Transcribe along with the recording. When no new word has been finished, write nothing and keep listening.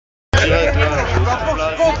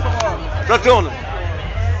Ça tourne.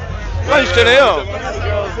 Frenchtele, hein.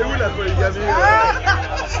 C'est où la polygamie?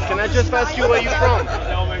 Can I just ask you where you're from?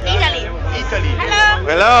 Italy. Italy. Hello.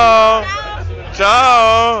 Hello.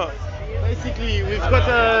 Ciao. Basically, we've got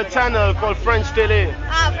a channel called Frenchtele.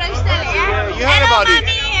 Ah, Frenchtele, yeah? You heard about it?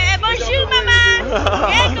 Bonjour,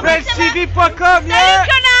 maman. FrenchTV.com, yeah.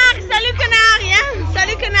 Salut, connard, yeah?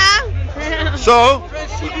 Salut, connard.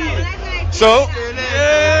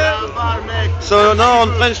 So now on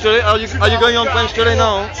Frenchtele, are you going on Frenchtele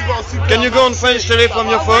now? Can you go on Frenchtele from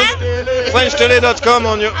your phone? Frenchtele.com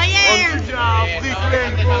on your. Oh, yeah.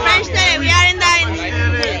 Frenchtele, we are in live,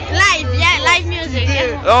 yeah, live music.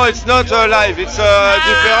 Yeah. No, it's not live. It's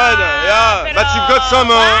different. Yeah, but you've got some.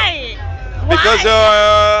 Why? Because.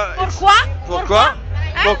 Pourquoi?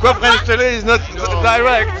 Pourquoi Frenchtele is not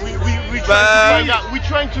direct? We're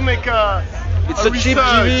trying to make a. It's a cheap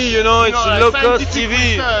TV, you know. It's a low-cost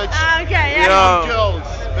TV. Okay, yeah. On girls,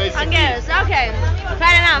 basically. On girls, okay.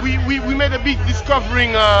 Fair enough. We made a big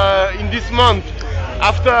discovering in this month.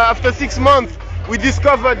 After 6 months, we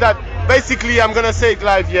discovered that basically, I'm gonna say it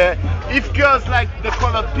live, yeah. If girls like the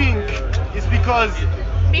color pink, it's because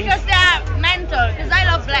they are mental. Because I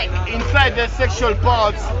love black. Inside their sexual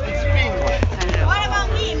parts, it's pink. What about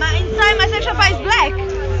me? Inside my sexual part is black.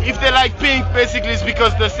 If they like pink, basically it's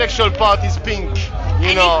because the sexual part is pink.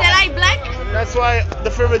 You know. If they like black? That's why the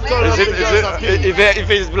favorite color of the girls are pink. If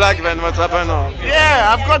it's black, then what's happened? Yeah,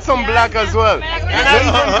 I've got some black as well. And I've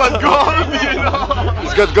even got gold, you know.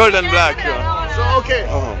 It's got gold and black. So okay.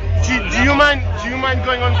 Do you mind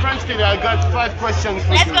going on Frenchtele? I got 5 questions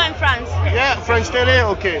for you. Let's go in France. Yeah, Frenchtele,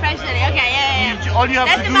 okay. Frenchtele, okay, yeah. All you have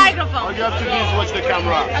That's to the microphone. All you have to do is watch the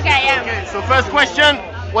camera. Okay, yeah. Okay, so first question,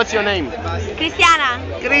 what's your name? Cristiana.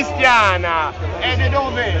 Cristiana. E de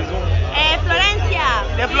dove? Florencia.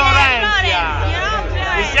 De Florencia.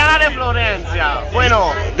 Cristiana de Florencia.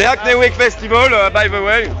 Bueno. The Hackney Week Festival, by the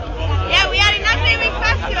way. Yeah, we are in Hackney Week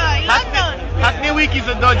Festival in London. Hackney Week is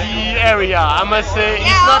a dodgy area, I must say. Yeah,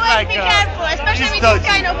 it's not always like be careful, especially with dodgy.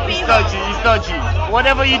 this kind of people. It's dodgy.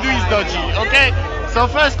 Whatever you do is dodgy, okay? So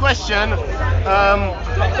first question,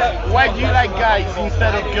 why do you like guys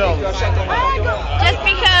instead of girls? Just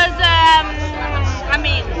because, I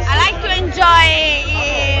mean, I like to enjoy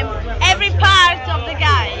every part of the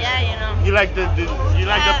guy, yeah, you know. You like the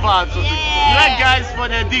parts of you like guys for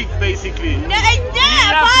their dick, basically.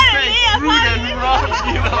 Apparently.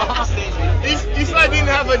 You know. If I didn't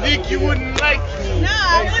have a dick, you wouldn't like me. No,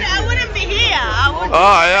 I wouldn't be here. I would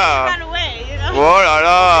run away, you know. Oh la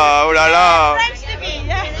la, oh la la. French TV,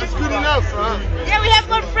 yeah. That's good enough, huh? Yeah, we have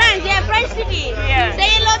got friends. Yeah, French TV. Yeah. Say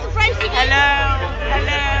hello to French TV. Hello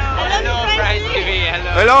to French TV.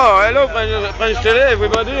 Hello, Frenchtele,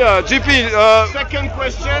 everybody. GP. Second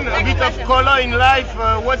question, a bit of color in life.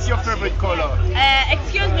 What's your favorite color?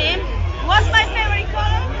 Excuse me. What's my favorite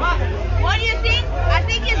color? What do you think? I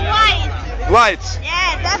think it's white. White.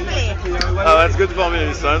 Yeah, definitely. Oh, that's good for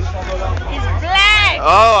me, son. It's black.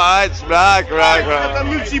 Oh, it's black, right. A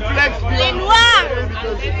multiplex. Les noirs.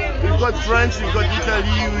 We've got French, we've got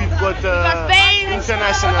Italy, we've got Spain.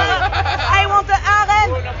 international. I want the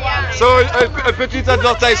harem. Yeah. So a petit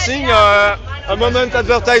advertising, a moment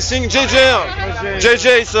advertising.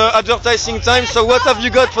 JJ, it's advertising time. So what have you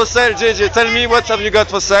got for sale, JJ? Tell me what have you got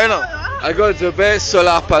for sale? I got the best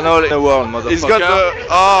solar panel in the world, motherfucker. He's got the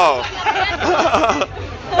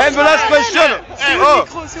And the last question.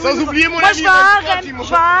 Sans oublier mon Moi ami. je veux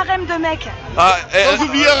un harem de mec. Sans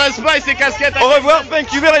oublier Respa et ses casquettes. Au revoir,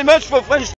 thank you very much for French.